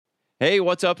Hey,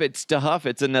 what's up? It's DeHuff.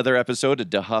 It's another episode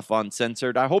of DeHuff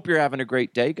Uncensored. I hope you're having a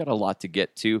great day. Got a lot to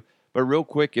get to. But real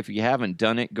quick, if you haven't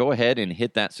done it, go ahead and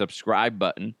hit that subscribe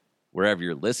button wherever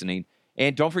you're listening.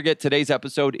 And don't forget, today's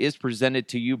episode is presented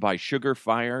to you by Sugar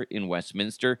Fire in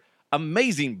Westminster.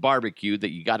 Amazing barbecue that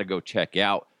you got to go check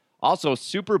out. Also,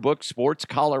 Superbook Sports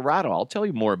Colorado. I'll tell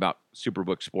you more about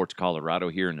Superbook Sports Colorado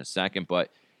here in a second,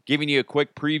 but giving you a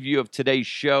quick preview of today's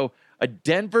show, a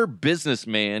Denver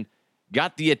businessman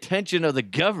got the attention of the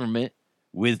government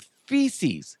with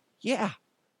feces. Yeah.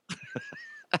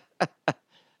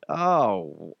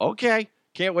 Oh, okay.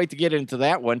 Can't wait to get into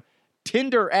that one.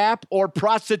 Tinder app or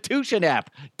prostitution app?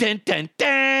 Dun, dun,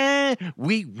 dun.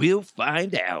 We will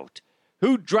find out.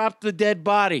 Who dropped the dead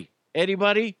body?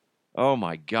 Anybody? Oh,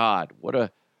 my God. What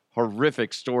a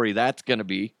horrific story that's going to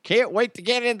be. Can't wait to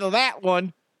get into that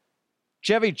one.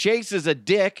 Chevy Chase is a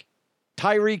dick.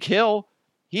 Tyreek Hill,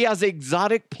 he has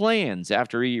exotic plans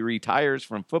after he retires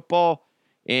from football,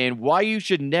 and why you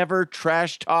should never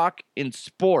trash talk in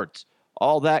sports.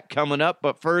 All that coming up.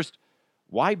 But first,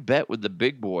 why bet with the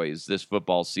big boys this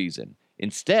football season?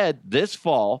 Instead, this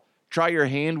fall, try your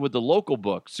hand with the local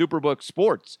book, Superbook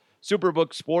Sports.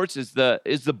 Superbook Sports is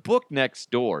the book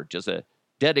next door, just a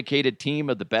dedicated team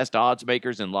of the best odds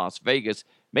makers in Las Vegas,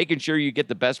 making sure you get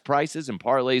the best prices and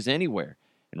parlays anywhere.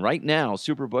 And right now,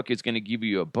 Superbook is going to give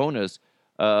you a bonus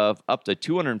of up to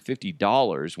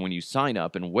 $250 when you sign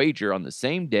up and wager on the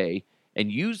same day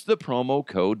and use the promo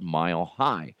code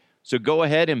MILEHIGH. So go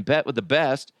ahead and bet with the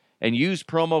best and use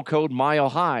promo code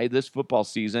MILEHIGh this football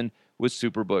season with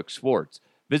Superbook Sports.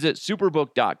 Visit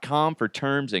superbook.com for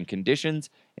terms and conditions,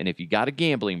 and if you got a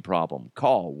gambling problem,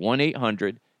 call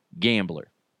 1-800-GAMBLER.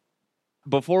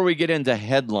 Before we get into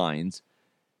headlines,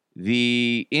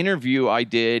 the interview I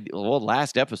did,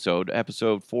 last episode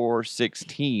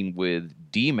 416 with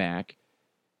D-Mac,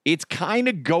 it's kind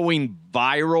of going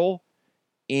viral,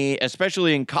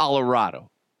 especially in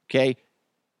Colorado, okay?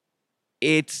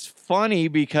 It's funny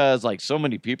because, so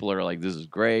many people are like, this is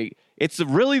great. It's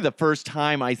really the first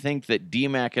time I think that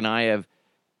D-Mac and I have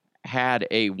had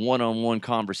a one-on-one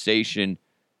conversation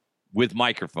with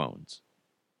microphones.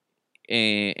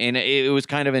 And it was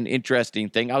kind of an interesting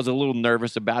thing. I was a little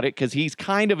nervous about it because he's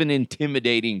kind of an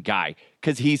intimidating guy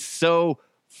because he's so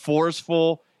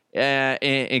forceful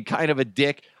and kind of a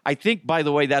dick. I think, by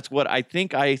the way, that's what I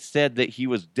think I said, that he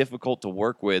was difficult to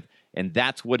work with, and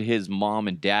that's what his mom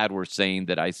and dad were saying,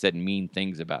 that I said mean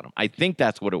things about him. I think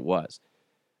that's what it was.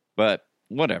 But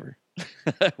whatever.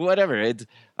 Whatever.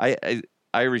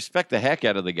 I respect the heck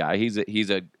out of the guy. He's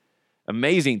a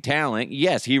amazing talent.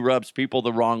 Yes, he rubs people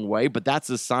the wrong way, but that's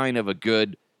a sign of a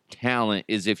good talent,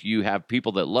 is if you have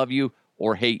people that love you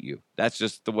or hate you. That's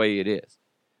just the way it is.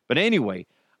 But anyway,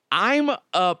 I'm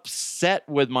upset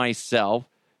with myself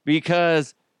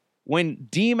because when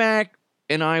D-Mac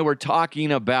and I were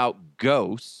talking about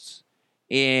ghosts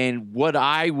and what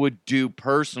I would do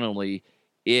personally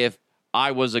if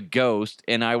I was a ghost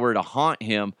and I were to haunt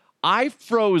him, I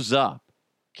froze up,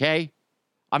 okay?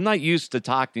 I'm not used to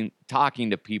talking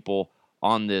to people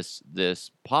on this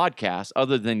podcast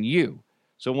other than you.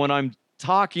 So when I'm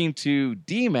talking to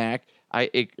D-Mac,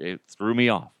 it threw me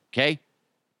off, okay?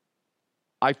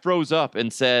 I froze up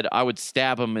and said I would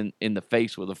stab him in the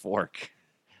face with a fork,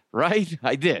 right?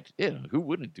 I did. Yeah, who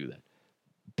wouldn't do that?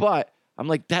 But I'm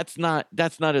like, that's not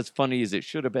as funny as it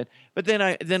should have been. But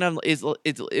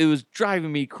it was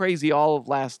driving me crazy all of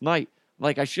last night.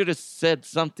 Like, I should have said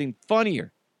something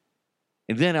funnier.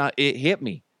 And then it hit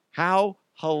me. How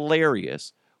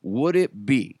hilarious would it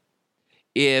be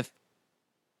if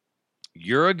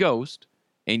you're a ghost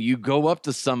and you go up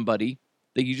to somebody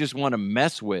that you just want to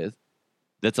mess with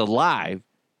that's alive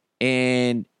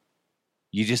and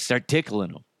you just start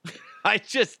tickling them? I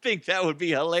just think that would be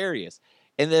hilarious.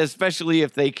 And then especially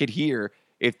if they could hear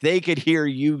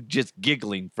you just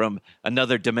giggling from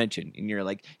another dimension, and you're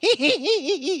like,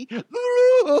 and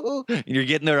you're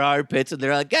getting their armpits, and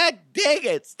they're like, God dang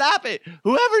it, stop it.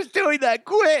 Whoever's doing that,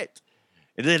 quit.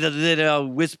 And then I'll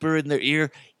whisper in their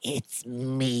ear, it's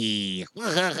me.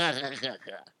 That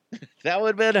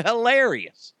would have been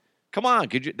hilarious. Come on,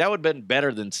 that would have been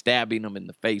better than stabbing them in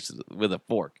the face with a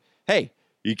fork. Hey,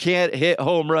 you can't hit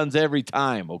home runs every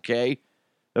time, okay?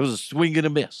 That was a swing and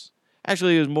a miss.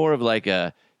 Actually, it was more of like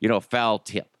a, foul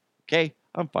tip. Okay?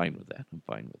 I'm fine with that.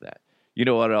 You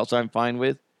know what else I'm fine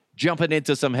with? Jumping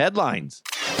into some headlines.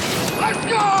 Let's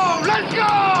go! Let's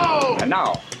go! And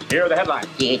now, here are the headlines.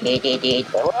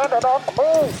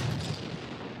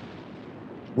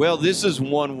 Well, this is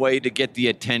one way to get the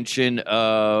attention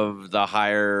of the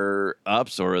higher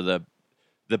ups or the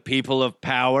people of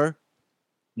power.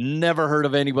 Never heard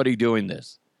of anybody doing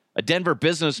this. A Denver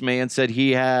businessman said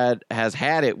he has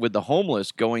had it with the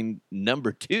homeless going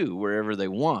number 2 wherever they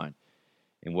want.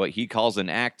 In what he calls an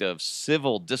act of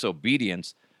civil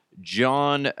disobedience,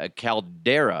 John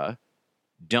Caldera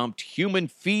dumped human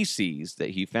feces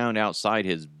that he found outside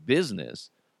his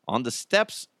business on the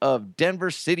steps of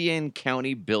Denver City and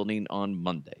County building on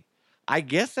Monday. I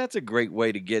guess that's a great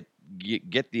way to get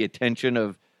the attention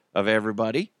of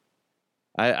everybody.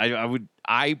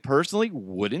 I personally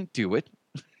wouldn't do it.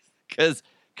 Because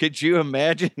could you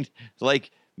imagine,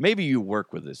 like, maybe you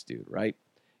work with this dude, right?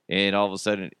 And all of a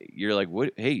sudden, you're like,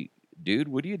 "What? Hey, dude,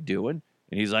 what are you doing?"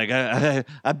 And he's like,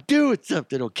 I'm doing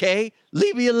something, okay?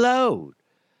 Leave me alone.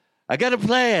 I got a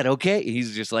plan, okay?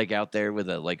 He's just, like, out there with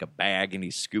a bag, and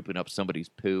he's scooping up somebody's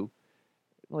poo.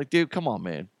 I'm like, dude, come on,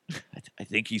 man. I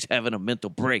think he's having a mental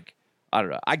break. I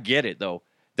don't know. I get it, though.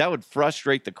 That would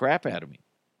frustrate the crap out of me.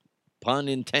 Pun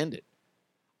intended.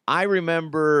 I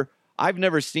remember... I've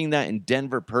never seen that in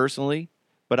Denver personally,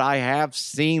 but I have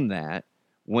seen that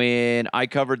when I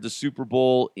covered the Super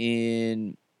Bowl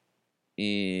in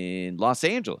Los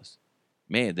Angeles.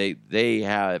 Man, they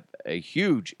have a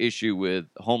huge issue with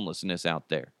homelessness out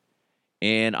there.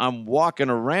 And I'm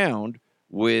walking around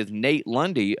with Nate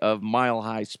Lundy of Mile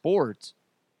High Sports,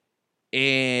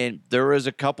 and there was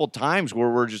a couple times where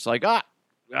we're just like,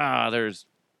 there's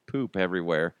poop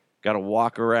everywhere. Got to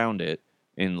walk around it.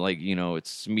 And, like, it's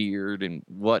smeared and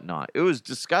whatnot. It was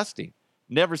disgusting.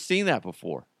 Never seen that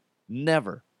before.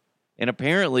 Never. And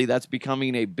apparently that's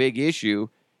becoming a big issue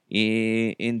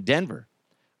in Denver.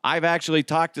 I've actually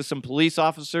talked to some police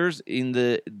officers in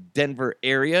the Denver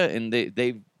area, and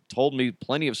they've told me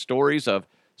plenty of stories of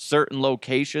certain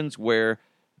locations where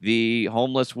the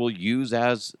homeless will use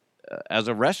as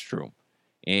a restroom.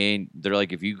 And they're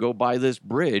like, if you go by this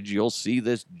bridge, you'll see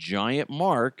this giant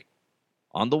mark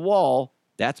on the wall.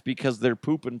 That's because they're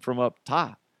pooping from up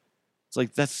top. It's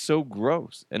like, that's so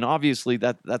gross. And obviously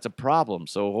that's a problem.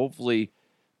 So hopefully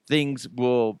things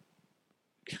will,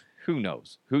 who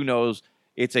knows? Who knows?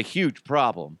 It's a huge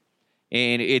problem.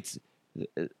 And it's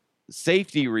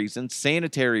safety reasons,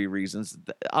 sanitary reasons.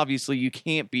 Obviously you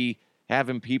can't be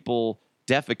having people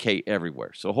defecate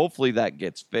everywhere. So hopefully that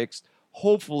gets fixed.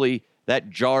 Hopefully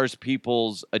that jars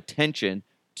people's attention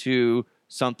to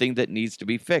something that needs to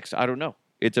be fixed. I don't know.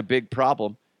 It's a big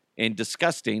problem and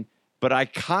disgusting, but I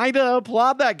kind of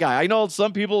applaud that guy. I know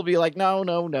some people will be like,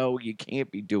 no, you can't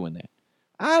be doing that.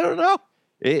 I don't know.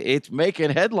 It's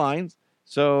making headlines,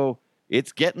 so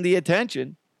it's getting the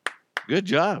attention. Good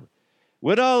job.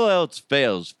 When all else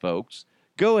fails, folks,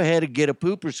 go ahead and get a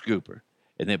pooper scooper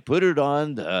and then put it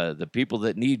on the people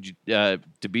that need to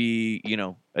be,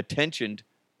 attentioned.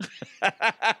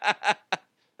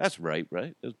 That's right?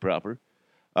 That's proper.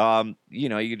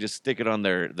 You just stick it on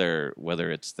their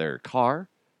whether it's their car,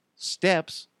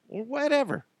 steps, or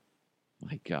whatever.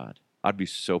 My God, I'd be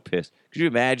so pissed. Could you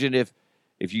imagine if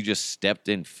you just stepped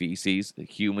in feces, the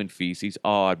human feces?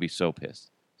 Oh, I'd be so pissed.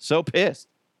 So pissed.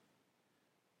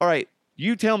 All right,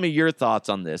 you tell me your thoughts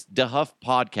on this.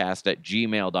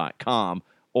 DeHuffPodcast@gmail.com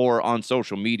or on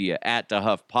social media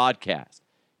 @DeHuffPodcast.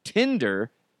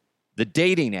 Tinder, the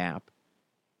dating app,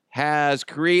 has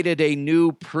created a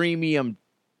new premium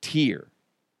tier.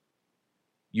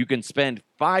 You can spend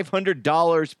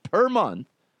 $500 per month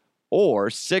or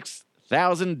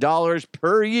 $6,000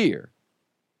 per year.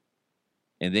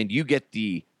 And then you get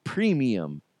the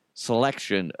premium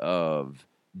selection of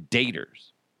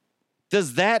daters.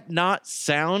 Does that not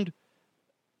sound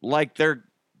like they're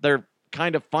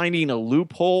kind of finding a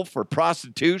loophole for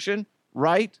prostitution,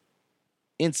 right?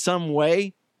 In some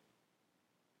way?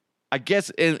 I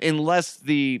guess unless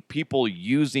the people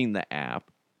using the app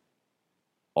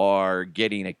are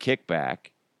getting a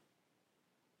kickback,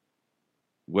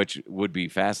 which would be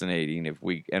fascinating if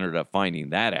we ended up finding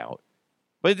that out.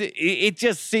 But it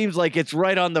just seems like it's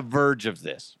right on the verge of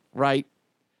this, right?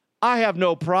 I have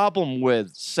no problem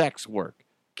with sex work,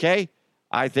 okay?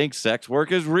 I think sex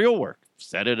work is real work. I've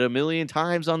said it a million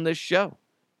times on this show.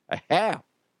 I have.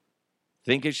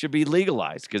 Think it should be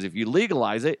legalized, because if you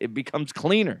legalize it, it becomes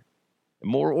cleaner and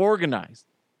more organized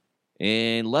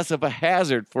and less of a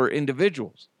hazard for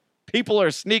individuals. People are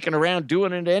sneaking around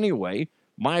doing it anyway.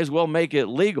 Might as well make it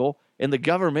legal, and the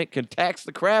government can tax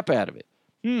the crap out of it.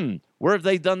 Where have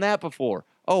they done that before?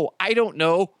 Oh, I don't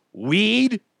know.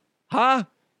 Weed? Huh?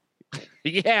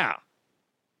 Yeah.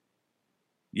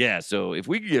 Yeah, so if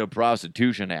we could get a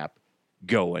prostitution app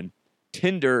going,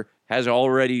 Tinder has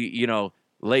already,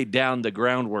 laid down the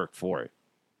groundwork for it.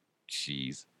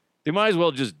 Jeez. They might as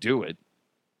well just do it.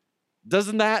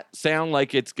 Doesn't that sound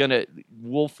like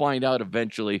we'll find out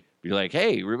eventually, be like,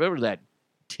 hey, remember that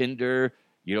Tinder,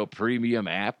 premium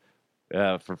app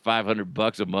for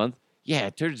 $500 a month. Yeah,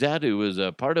 it turns out it was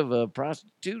a part of a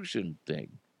prostitution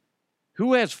thing.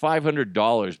 Who has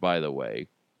 $500, by the way,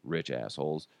 rich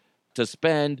assholes, to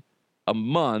spend a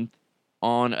month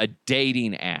on a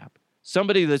dating app?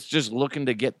 Somebody that's just looking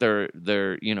to get their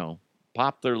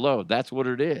pop their load. That's what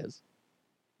it is.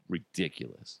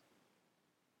 Ridiculous.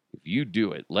 If you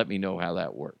do it, let me know how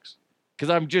that works. Because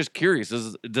I'm just curious.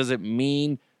 Does it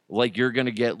mean like you're going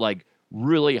to get like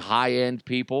really high-end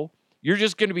people? You're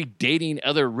just going to be dating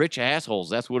other rich assholes.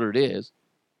 That's what it is.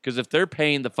 Because if they're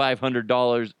paying the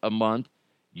 $500 a month,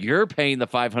 you're paying the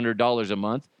 $500 a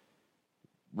month,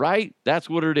 right? That's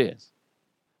what it is.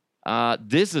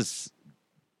 This is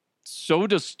so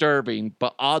disturbing,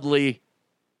 but oddly,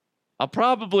 I'll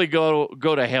probably go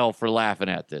to hell for laughing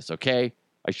at this, okay?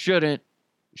 I shouldn't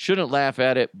laugh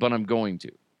at it, but I'm going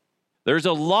to. There's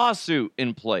a lawsuit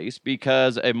in place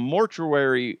because a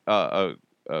mortuary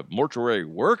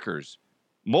workers,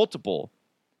 multiple,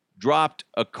 dropped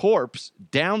a corpse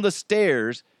down the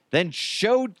stairs, then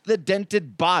showed the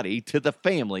dented body to the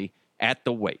family at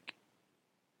the wake.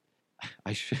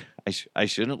 I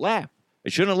shouldn't laugh. I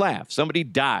shouldn't laugh. Somebody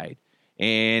died,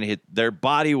 and their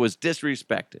body was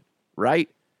disrespected, right?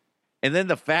 And then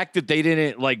the fact that they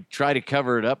didn't like try to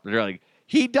cover it up, they're like,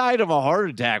 he died of a heart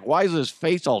attack. Why is his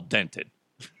face all dented?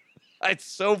 It's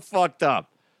so fucked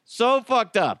up. So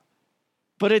fucked up.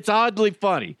 But it's oddly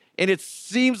funny. And it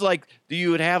seems like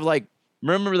you would have like,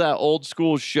 remember that old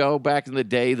school show back in the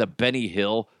day, the Benny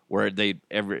Hill, where the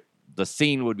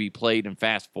scene would be played and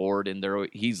fast forward, and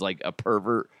he's like a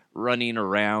pervert running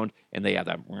around, and they have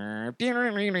that.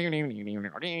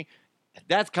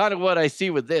 That's kind of what I see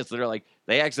with this.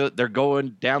 They're going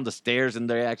down the stairs, and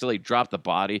they actually drop the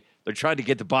body. They're trying to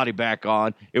get the body back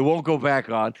on. It won't go back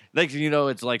on. Next thing you know,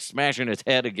 it's like smashing his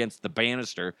head against the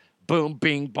banister. Boom,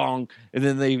 bing, bong. And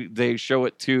then they show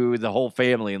it to the whole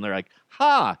family, and they're like,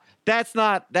 that's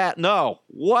not that. No.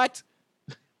 What?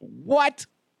 What?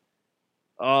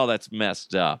 Oh, that's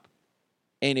messed up.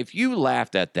 And if you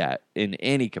laughed at that in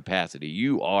any capacity,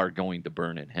 you are going to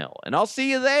burn in hell. And I'll see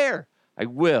you there. I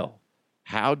will.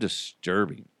 How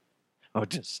disturbing. How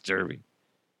disturbing.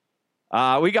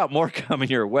 We got more coming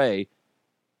your way.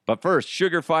 But first,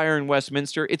 Sugar Fire in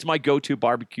Westminster. It's my go-to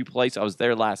barbecue place. I was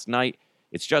there last night.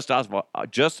 It's just off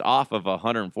of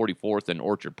 144th and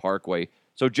Orchard Parkway,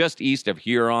 so just east of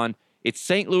Huron. It's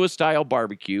St. Louis-style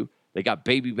barbecue. They got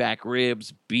baby back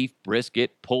ribs, beef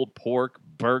brisket, pulled pork,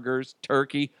 burgers,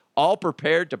 turkey, all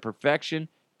prepared to perfection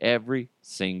every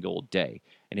single day.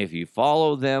 And if you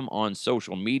follow them on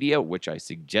social media, which I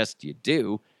suggest you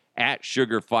do, at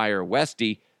Sugar Fire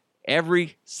Westy,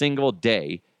 every single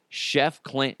day, Chef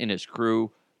Clint and his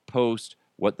crew post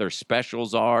what their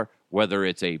specials are, whether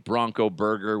it's a Bronco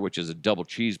burger, which is a double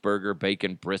cheeseburger,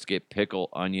 bacon, brisket, pickle,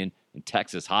 onion, and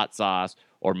Texas hot sauce,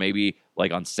 or maybe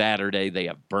like on Saturday they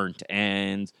have burnt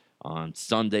ends. On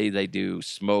Sunday they do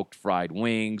smoked fried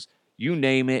wings. You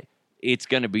name it, it's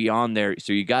going to be on there.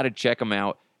 So you got to check them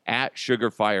out at Sugar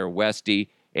Fire Westy.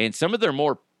 And some of their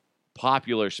more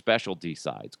popular specialty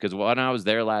sides, because when I was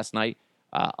there last night,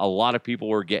 a lot of people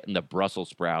were getting the Brussels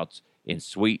sprouts in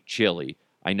sweet chili.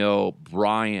 I know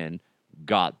Brian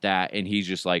got that, and he's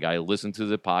just like, I listened to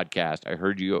the podcast. I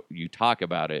heard you talk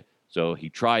about it. So he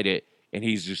tried it, and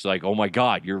he's just like, oh, my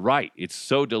God, you're right. It's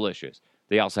so delicious.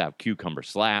 They also have cucumber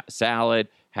salad,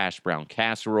 hash brown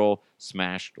casserole,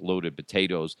 smashed loaded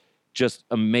potatoes. Just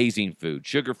amazing food.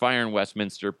 Sugar Fire in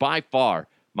Westminster, by far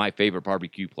my favorite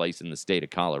barbecue place in the state of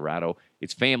Colorado.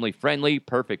 It's family-friendly,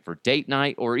 perfect for date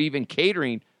night, or even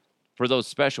catering for those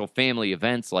special family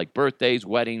events like birthdays,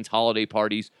 weddings, holiday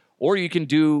parties, or you can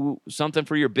do something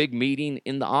for your big meeting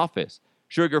in the office.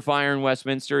 Sugar Fire in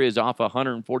Westminster is off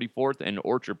 144th and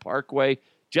Orchard Parkway,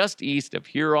 just east of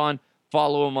Huron.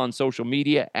 Follow them on social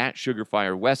media at Sugar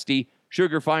Fire Westy.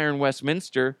 Sugar Fire in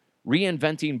Westminster,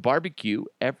 reinventing barbecue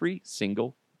every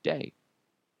single day.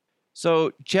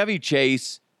 So Chevy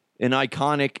Chase, an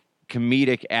iconic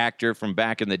comedic actor from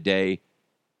back in the day,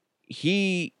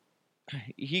 he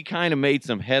kind of made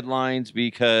some headlines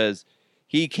because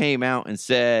he came out and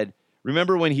said,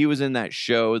 remember when he was in that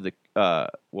show,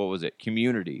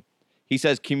 Community? He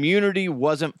says, Community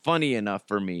wasn't funny enough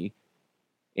for me.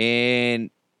 And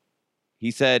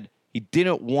he said he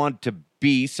didn't want to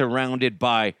be surrounded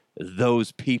by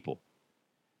those people.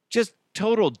 Just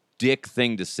total dick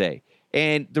thing to say.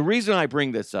 And the reason I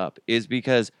bring this up is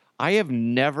because I have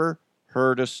never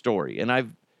heard a story. And I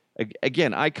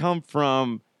come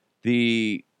from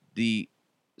the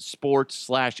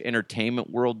sports/entertainment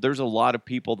world. There's a lot of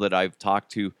people that I've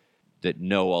talked to that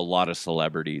know a lot of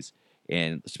celebrities.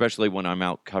 And especially when I'm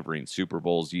out covering Super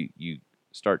Bowls, you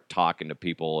start talking to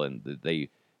people and they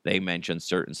mention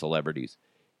certain celebrities.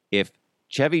 If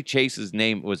Chevy Chase's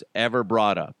name was ever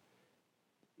brought up,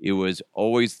 it was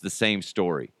always the same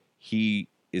story. He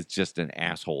is just an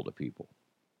asshole to people.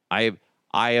 I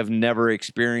have never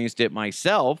experienced it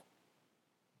myself,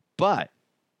 but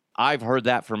I've heard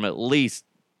that from at least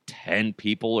 10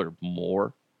 people or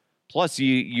more. Plus,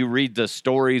 you read the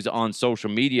stories on social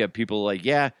media. People are like,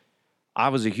 yeah, I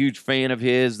was a huge fan of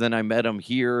his. Then I met him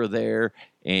here or there,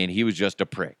 and he was just a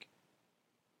prick.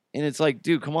 And it's like,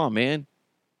 dude, come on, man.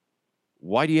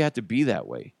 Why do you have to be that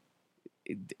way?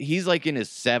 He's like in his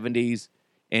 70s,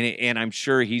 and I'm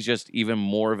sure he's just even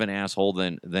more of an asshole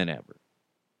than ever.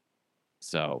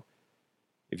 So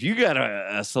if you got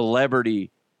a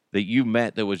celebrity that you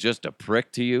met that was just a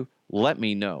prick to you, let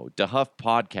me know.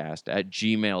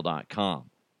 DeHuffPodcast@gmail.com.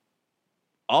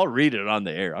 I'll read it on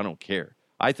the air. I don't care.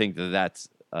 I think that's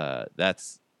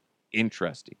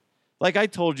interesting. Like I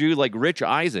told you, like Rich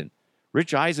Eisen.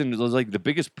 Rich Eisen was like the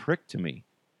biggest prick to me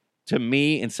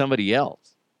and somebody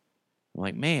else. I'm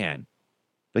like, man,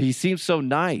 but he seems so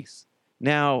nice.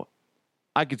 Now,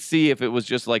 I could see if it was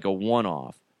just like a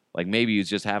one-off, like maybe he was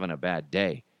just having a bad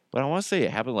day. But I want to say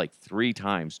it happened like 3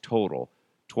 times total,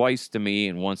 twice to me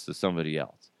and once to somebody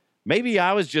else. Maybe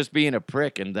I was just being a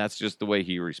prick and that's just the way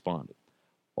he responded.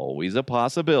 Always a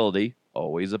possibility.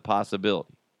 Always a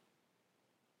possibility.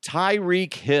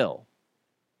 Tyreek Hill,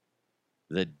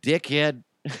 the dickhead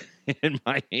in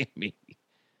Miami.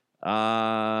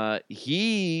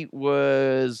 He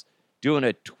was doing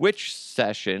a Twitch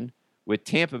session with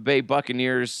Tampa Bay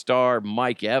Buccaneers star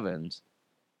Mike Evans,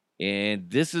 and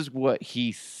this is what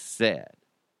he said.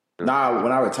 Nah,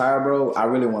 when I retire, bro, I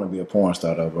really want to be a porn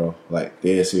star, though, bro. Like,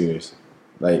 dead serious.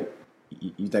 Like,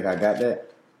 you think I got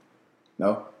that?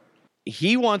 No?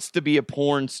 He wants to be a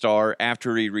porn star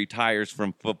after he retires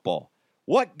from football.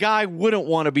 What guy wouldn't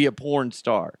want to be a porn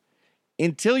star?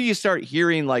 Until you start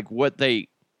hearing like what they,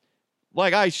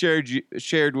 like I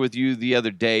shared with you the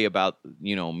other day about,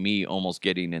 you know, me almost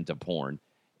getting into porn,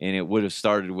 and it would have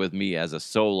started with me as a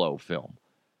solo film.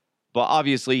 But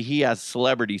obviously he has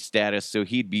celebrity status, so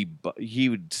he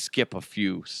would skip a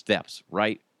few steps,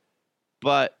 right?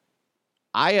 But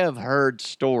I have heard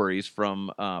stories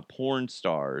from porn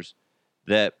stars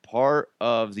that part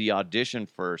of the audition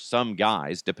for some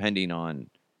guys, depending on,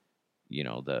 you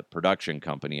know, the production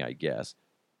company, I guess,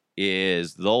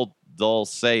 is they'll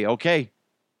say, okay,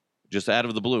 just out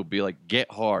of the blue, be like,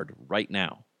 get hard right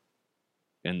now.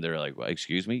 And they're like, well,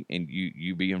 excuse me? And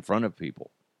you be in front of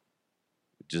people.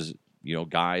 Just, you know,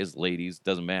 guys, ladies,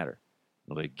 doesn't matter.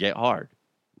 They're like, get hard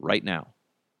right now.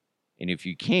 And if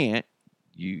you can't,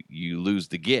 you lose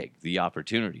the gig, the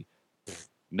opportunity.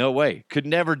 No way. Could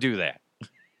never do that.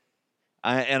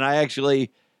 I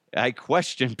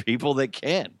question people that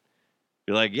can.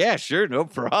 Be like, yeah, sure, no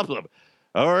problem.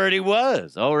 Already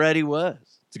was.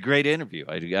 It's a great interview.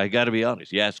 I got to be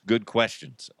honest. You asked good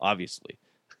questions, obviously.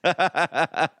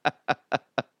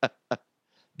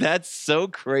 That's so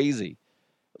crazy.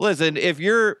 Listen, if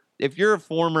you're a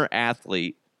former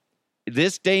athlete,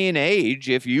 this day and age,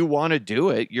 if you want to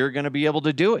do it, you're going to be able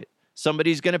to do it.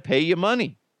 Somebody's going to pay you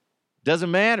money.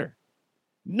 Doesn't matter.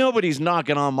 Nobody's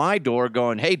knocking on my door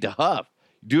going, hey, DeHuff,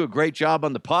 you do a great job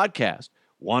on the podcast.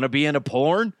 Want to be in a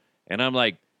porn? And I'm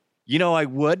like, you know, I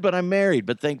would, but I'm married,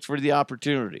 but thanks for the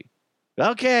opportunity.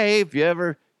 Okay, if you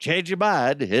ever change your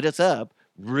mind, hit us up.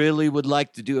 Really would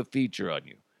like to do a feature on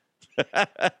you.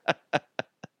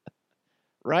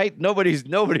 Right? Nobody's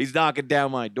knocking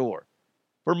down my door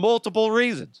for multiple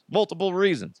reasons.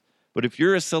 But if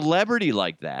you're a celebrity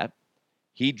like that,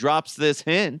 he drops this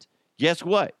hint. Guess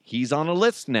what? He's on a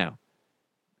list now.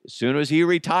 As soon as he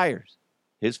retires,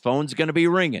 his phone's going to be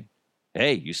ringing.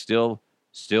 Hey, you still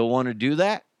want to do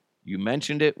that? You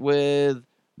mentioned it with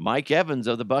Mike Evans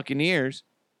of the Buccaneers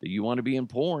that you want to be in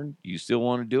porn. You still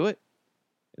want to do it?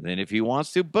 And then if he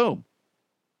wants to, boom.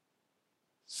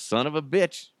 Son of a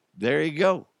bitch. There you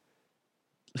go.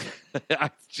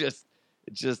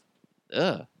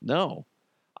 No.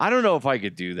 I don't know if I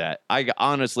could do that. I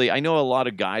know a lot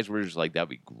of guys were just like, that'd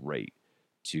be great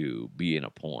to be in a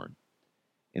porn.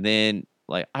 And then,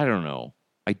 like, I don't know.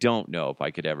 I don't know if I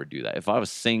could ever do that. If I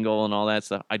was single and all that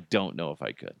stuff, I don't know if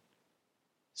I could.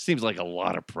 Seems like a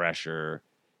lot of pressure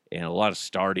and a lot of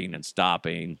starting and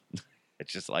stopping.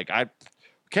 It's just like,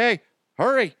 okay,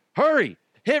 hurry,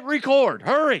 hit record,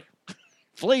 hurry,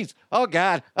 please. Oh,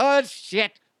 God. Oh,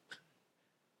 shit.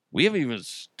 We haven't even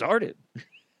started.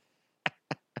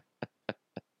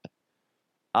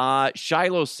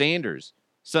 Shilo Sanders,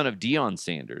 son of Deion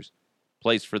Sanders,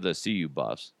 plays for the CU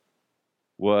Buffs,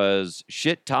 was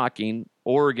shit-talking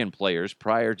Oregon players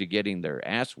prior to getting their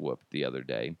ass whooped the other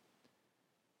day.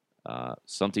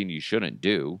 Something you shouldn't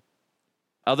do.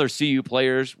 Other CU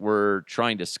players were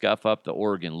trying to scuff up the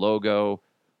Oregon logo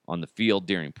on the field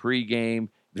during pregame.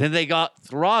 Then they got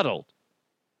throttled.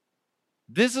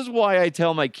 This is why I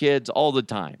tell my kids all the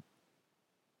time,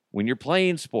 when you're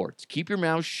playing sports, keep your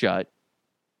mouth shut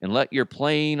and let your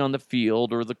playing on the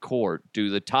field or the court do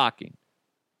the talking.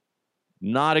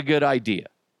 Not a good idea.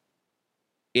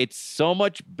 It's so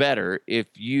much better if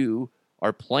you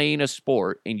are playing a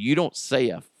sport and you don't say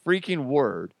a freaking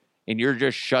word and you're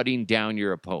just shutting down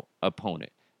your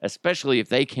opponent, especially if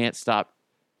they can't stop,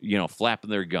 flapping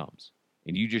their gums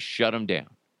and you just shut them down.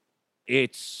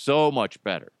 It's so much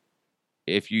better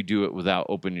if you do it without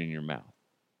opening your mouth.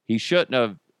 He shouldn't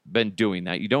have been doing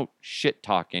that. You don't shit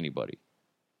talk anybody.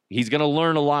 He's going to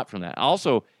learn a lot from that.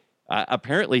 Also,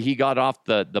 apparently he got off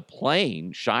the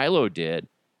plane, Shilo did,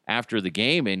 after the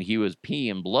game, and he was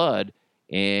peeing blood.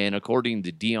 And according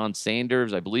to Deion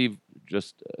Sanders, I believe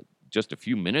just a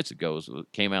few minutes ago,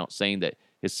 came out saying that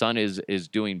his son is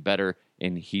doing better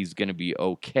and he's going to be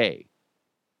okay.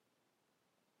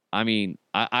 I mean,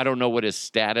 I don't know what his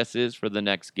status is for the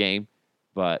next game,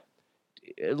 but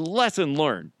lesson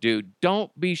learned, dude.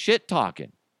 Don't be shit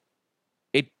talking.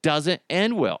 It doesn't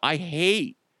end well. I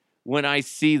hate when I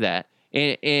see that.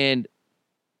 And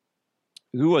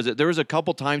who was it? There was a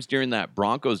couple times during that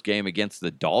Broncos game against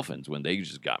the Dolphins when they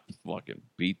just got fucking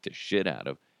beat the shit out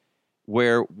of,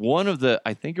 where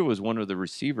I think it was one of the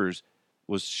receivers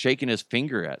was shaking his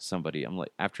finger at somebody. I'm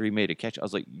like, after he made a catch, I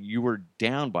was like, you were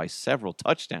down by several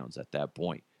touchdowns at that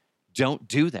point. Don't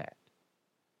do that.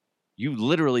 You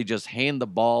literally just hand the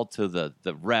ball to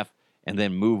the ref and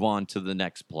then move on to the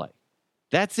next play.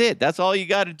 That's it. That's all you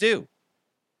got to do.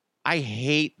 I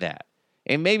hate that.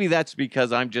 And maybe that's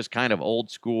because I'm just kind of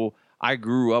old school. I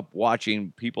grew up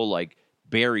watching people like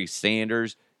Barry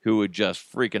Sanders who would just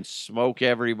freaking smoke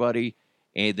everybody,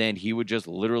 and then he would just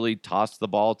literally toss the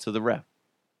ball to the ref.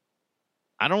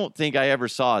 I don't think I ever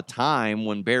saw a time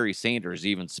when Barry Sanders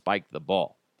even spiked the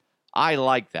ball. I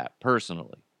like that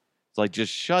personally. It's like,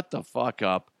 just shut the fuck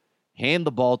up, hand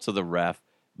the ball to the ref,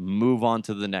 move on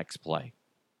to the next play.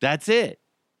 That's it.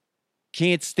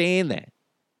 Can't stand that.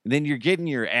 And then you're getting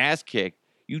your ass kicked.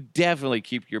 You definitely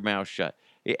keep your mouth shut.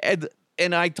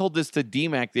 And I told this to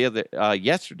D-Mac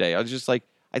yesterday. I was just like,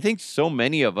 I think so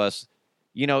many of us,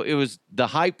 it was the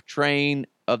hype train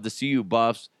of the CU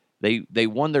Buffs. They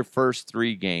won their first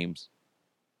 3 games.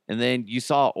 And then you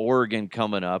saw Oregon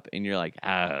coming up, and you're like,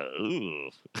 I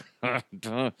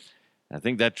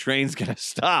think that train's going to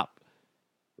stop,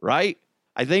 right?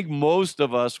 I think most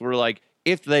of us were like,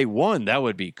 if they won, that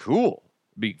would be cool.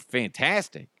 Be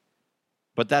fantastic.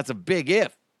 But that's a big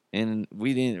if. And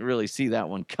we didn't really see that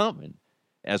one coming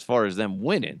as far as them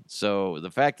winning. So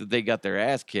the fact that they got their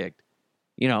ass kicked,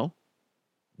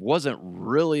 wasn't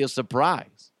really a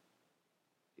surprise.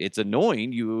 It's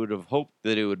annoying. You would have hoped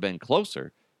that it would have been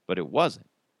closer, but it wasn't.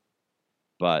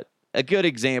 But a good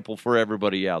example for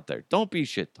everybody out there. Don't be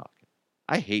shit talking.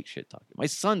 I hate shit talking. My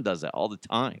son does that all the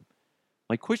time.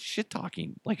 Like, quit shit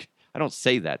talking. Like, I don't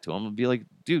say that to him. I'll be like,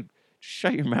 dude,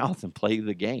 shut your mouth and play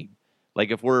the game.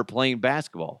 Like if we're playing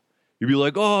basketball, you'd be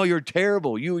like, oh, you're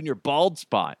terrible. You and your bald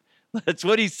spot. That's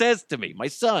what he says to me, my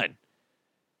son.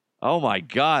 Oh, my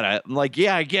God. I'm like,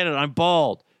 yeah, I get it. I'm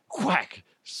bald. Whack.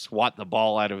 Swat the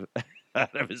ball out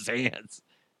of his hands.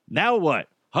 Now what?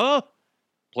 Huh?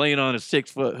 Playing on a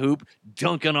 6-foot hoop,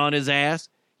 dunking on his ass.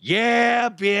 Yeah,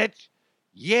 bitch.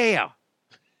 Yeah.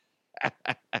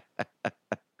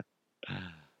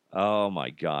 Oh, my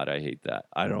God. I hate that.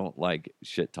 I don't like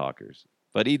shit talkers.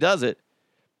 But he does it.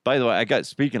 By the way,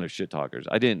 speaking of shit talkers,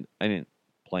 I didn't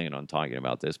plan on talking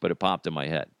about this, but it popped in my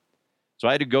head. So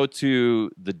I had to go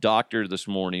to the doctor this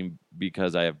morning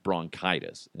because I have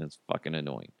bronchitis, and it's fucking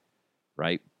annoying,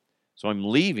 right? So I'm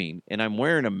leaving, and I'm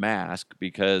wearing a mask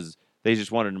because they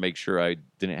just wanted to make sure I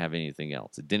didn't have anything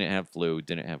else. It didn't have flu,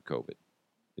 didn't have COVID.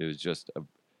 It was just a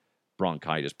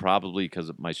bronchitis, probably because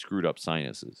of my screwed up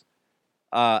sinuses.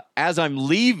 As I'm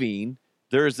leaving,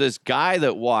 there's this guy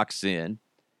that walks in,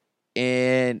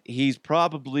 and he's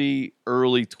probably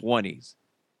early 20s.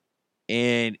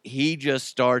 And he just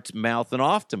starts mouthing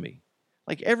off to me.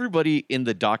 Like, everybody in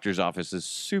the doctor's office is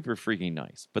super freaking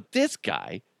nice. But this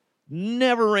guy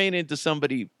never ran into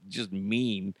somebody just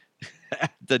mean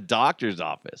at the doctor's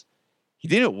office. He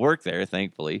didn't work there,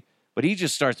 thankfully. But he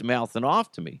just starts mouthing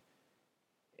off to me.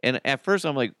 And at first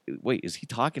I'm like, wait, is he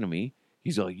talking to me?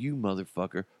 He's like, you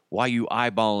motherfucker, why you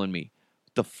eyeballing me?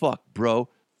 What the fuck, bro?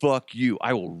 Fuck you.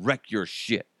 I will wreck your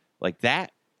shit. Like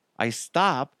that. I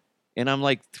stop, And I'm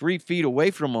like 3 feet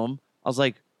away from him. I was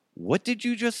like, what did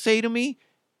you just say to me?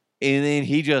 And then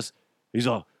he's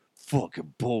all,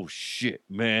 fucking bullshit,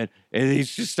 man. And he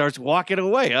just starts walking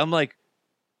away. I'm like,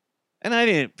 and I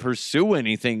didn't pursue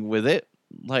anything with it.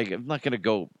 Like, I'm not going to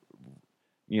go,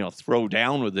 throw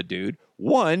down with the dude.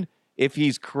 One, if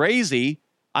he's crazy,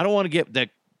 I don't want to get the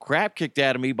crap kicked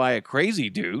out of me by a crazy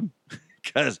dude.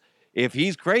 Because if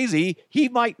he's crazy, he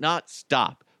might not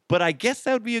stop. But I guess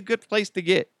that would be a good place to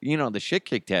get, the shit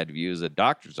kicked out of you is a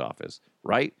doctor's office,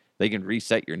 right? They can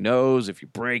reset your nose if you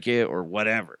break it or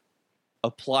whatever.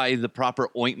 Apply the proper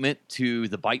ointment to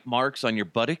the bite marks on your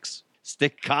buttocks.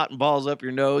 Stick cotton balls up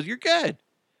your nose. You're good.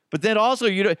 But then also,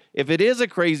 if it is a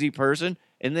crazy person,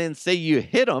 and then say you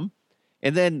hit him,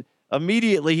 and then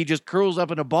immediately he just curls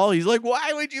up in a ball. He's like,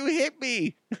 why would you hit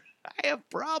me? I have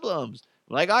problems.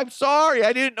 Like, I'm sorry.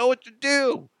 I didn't know what to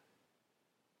do.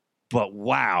 But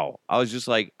wow. I was just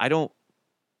like, I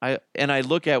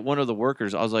look at one of the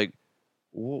workers. I was like,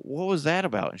 what was that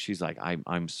about? And she's like,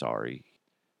 I'm sorry.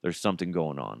 There's something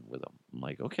going on with him. I'm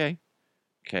like, okay.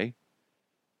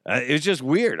 It's just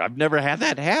weird. I've never had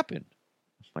that happen.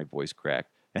 My voice cracked.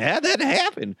 Had that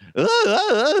happen.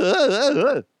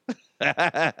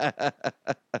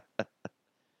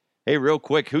 Hey, real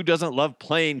quick, who doesn't love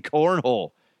playing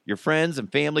cornhole? Your friends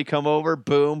and family come over,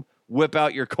 boom, whip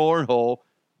out your cornhole.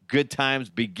 Good times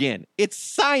begin. It's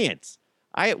science.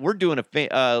 We're doing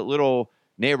a little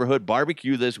neighborhood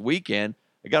barbecue this weekend.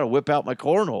 I got to whip out my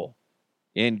cornhole.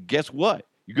 And guess what?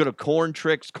 You go to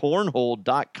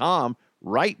corntrickscornhole.com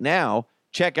right now.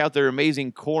 Check out their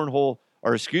amazing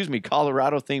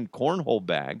Colorado-themed cornhole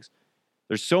bags.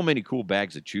 There's so many cool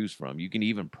bags to choose from. You can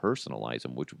even personalize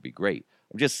them, which would be great.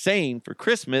 I'm just saying, for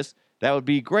Christmas, that would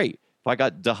be great. If I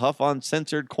got DeHuff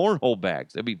Uncensored cornhole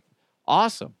bags, that'd be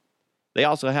awesome. They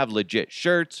also have legit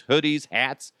shirts, hoodies,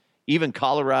 hats, even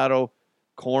Colorado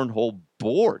cornhole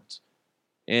boards.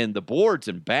 And the boards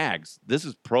and bags, this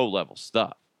is pro-level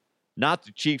stuff. Not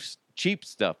the cheap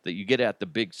stuff that you get at the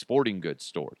big sporting goods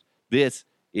stores. This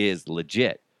is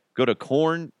legit. Go to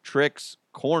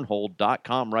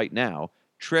corntrickscornhole.com right now,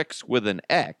 tricks with an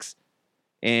X,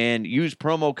 and use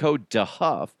promo code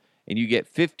DeHuff, and you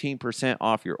get 15%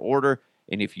 off your order.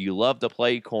 And if you love to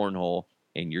play cornhole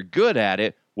and you're good at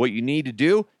it, what you need to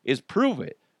do is prove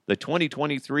it. The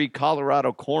 2023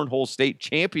 Colorado Cornhole State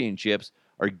Championships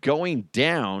are going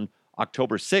down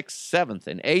October 6th, 7th,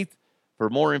 and 8th. For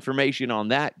more information on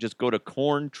that, just go to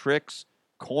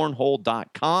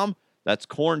corntrickscornhole.com. That's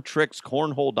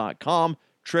corntrickscornhole.com.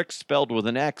 Tricks spelled with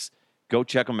an X. Go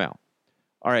check them out.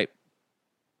 All right.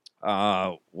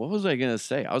 What was I going to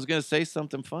say? I was going to say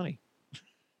something funny.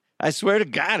 I swear to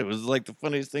God, it was like the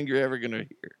funniest thing you're ever going to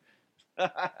hear.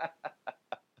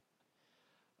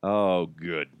 Oh,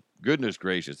 goodness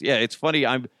gracious. Yeah, it's funny.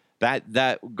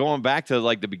 That going back to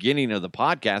like the beginning of the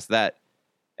podcast, that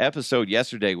episode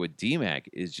yesterday with DMAC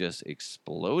is just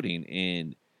exploding,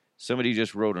 and somebody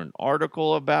just wrote an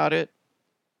article about it,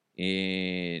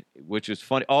 and which is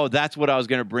funny. Oh, that's what I was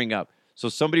going to bring up. So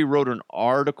somebody wrote an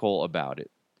article about it,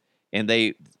 and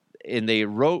they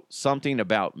wrote something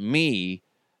about me,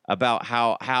 about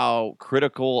how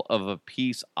critical of a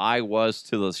piece I was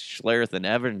to the Schlereth and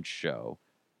Evans show.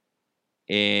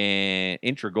 An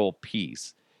integral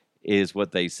piece is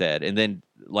what they said. And then,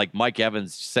 like, Mike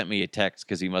Evans sent me a text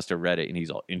because he must have read it, and he's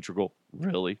all, integral?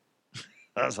 Really?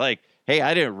 I was like, hey,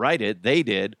 I didn't write it. They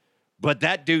did. But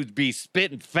that dude be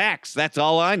spitting facts. That's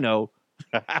all I know.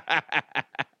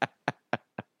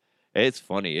 It's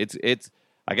funny. It's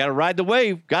I got to ride the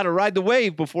wave. Got to ride the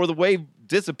wave before the wave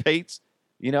dissipates,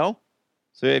 So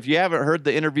if you haven't heard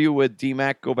the interview with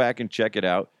DMAC, go back and check it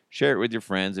out. Share it with your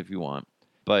friends if you want.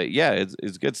 But yeah,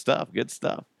 it's good stuff. Good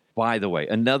stuff. By the way,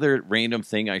 another random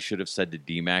thing I should have said to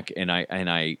DMAC, and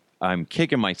I'm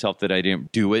kicking myself that I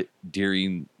didn't do it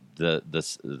during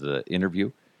the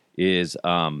interview, is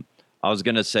I was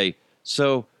gonna say,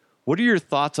 so what are your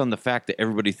thoughts on the fact that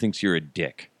everybody thinks you're a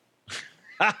dick?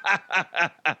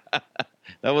 That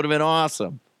would have been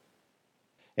awesome.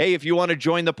 Hey, if you want to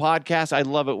join the podcast, I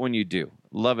love it when you do.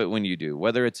 Love it when you do.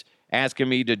 Whether it's asking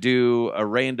me to do a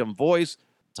random voice,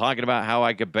 talking about how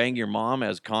I could bang your mom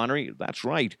as Connery. That's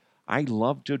right. I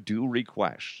love to do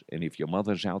requests. And if your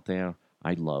mother's out there,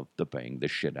 I love to bang the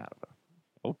shit out of her.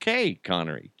 Okay,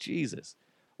 Connery. Jesus.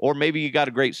 Or maybe you got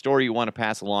a great story you want to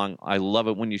pass along. I love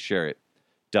it when you share it.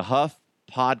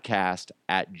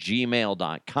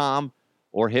 DeHuffPodcast@gmail.com,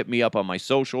 or hit me up on my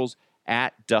socials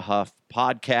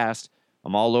 @DeHuffPodcast.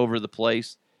 I'm all over the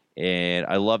place, and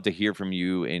I love to hear from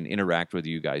you and interact with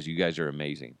you guys. You guys are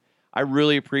amazing. I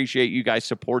really appreciate you guys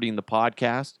supporting the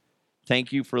podcast.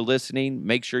 Thank you for listening.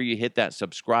 Make sure you hit that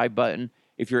subscribe button.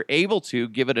 If you're able to,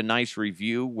 give it a nice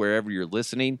review wherever you're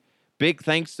listening. Big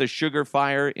thanks to Sugar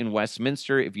Fire in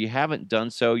Westminster. If you haven't done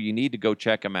so, you need to go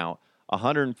check them out.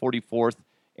 144th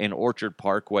and Orchard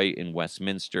Parkway in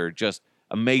Westminster. Just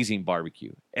amazing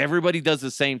barbecue. Everybody does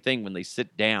the same thing when they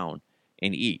sit down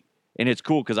and eat. And it's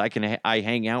cool because I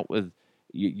hang out with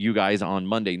you guys on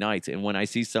Monday nights. And when I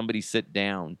see somebody sit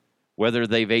down, whether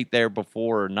they've ate there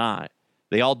before or not,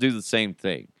 they all do the same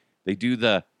thing. They do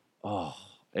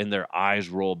and their eyes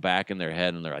roll back in their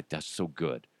head, and they're like, that's so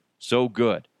good. So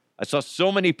good. I saw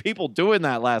so many people doing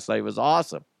that last night. It was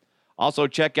awesome. Also,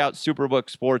 check out Superbook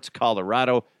Sports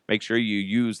Colorado. Make sure you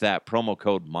use that promo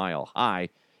code MILEHIGH.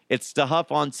 It's the Huff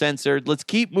Uncensored. Let's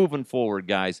keep moving forward,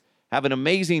 guys. Have an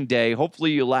amazing day.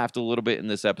 Hopefully you laughed a little bit in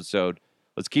this episode.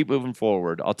 Let's keep moving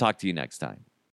forward. I'll talk to you next time.